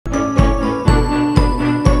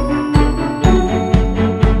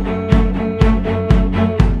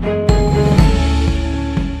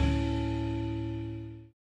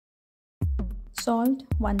salt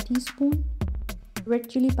 1 teaspoon, red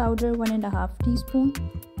chilli powder 1.5 teaspoon,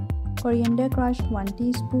 coriander crushed 1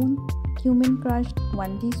 teaspoon, cumin crushed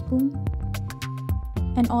 1 teaspoon,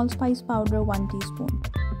 and allspice powder 1 teaspoon.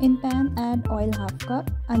 In pan, add oil half cup,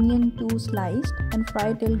 onion 2 sliced and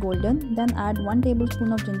fry till golden. Then add 1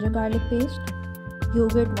 tablespoon of ginger garlic paste,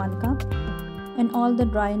 yogurt 1 cup, and all the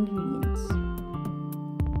dry ingredients.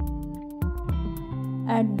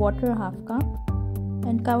 Add water half cup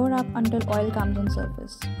and cover up until oil comes on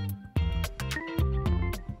surface.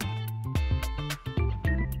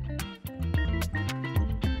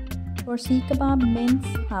 For Seekh Kabab, mince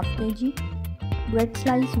half kg, bread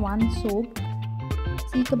slice 1 soaked,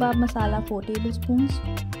 Seekh Kabab Masala 4 tablespoons,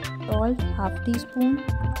 salt half teaspoon,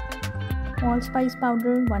 allspice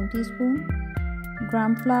powder 1 teaspoon,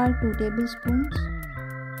 gram flour 2 tablespoons,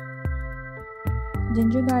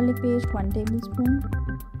 ginger garlic paste 1 tablespoon,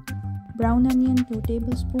 brown onion 2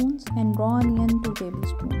 tablespoons, and raw onion 2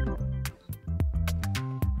 tablespoons.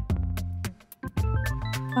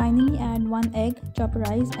 Finally, add 1 egg,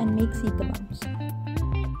 chopparize, and make seekh kebabs.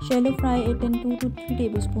 Shallow fry it in 2 to 3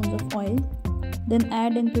 tablespoons of oil. Then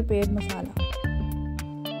add in prepared masala.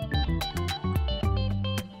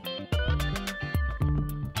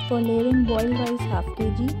 For layering boiled rice half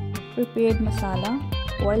kg, prepared masala,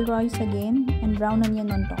 boiled rice again, and brown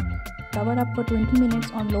onion on top. Cover up for 20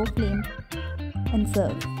 minutes on low flame and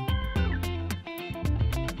serve.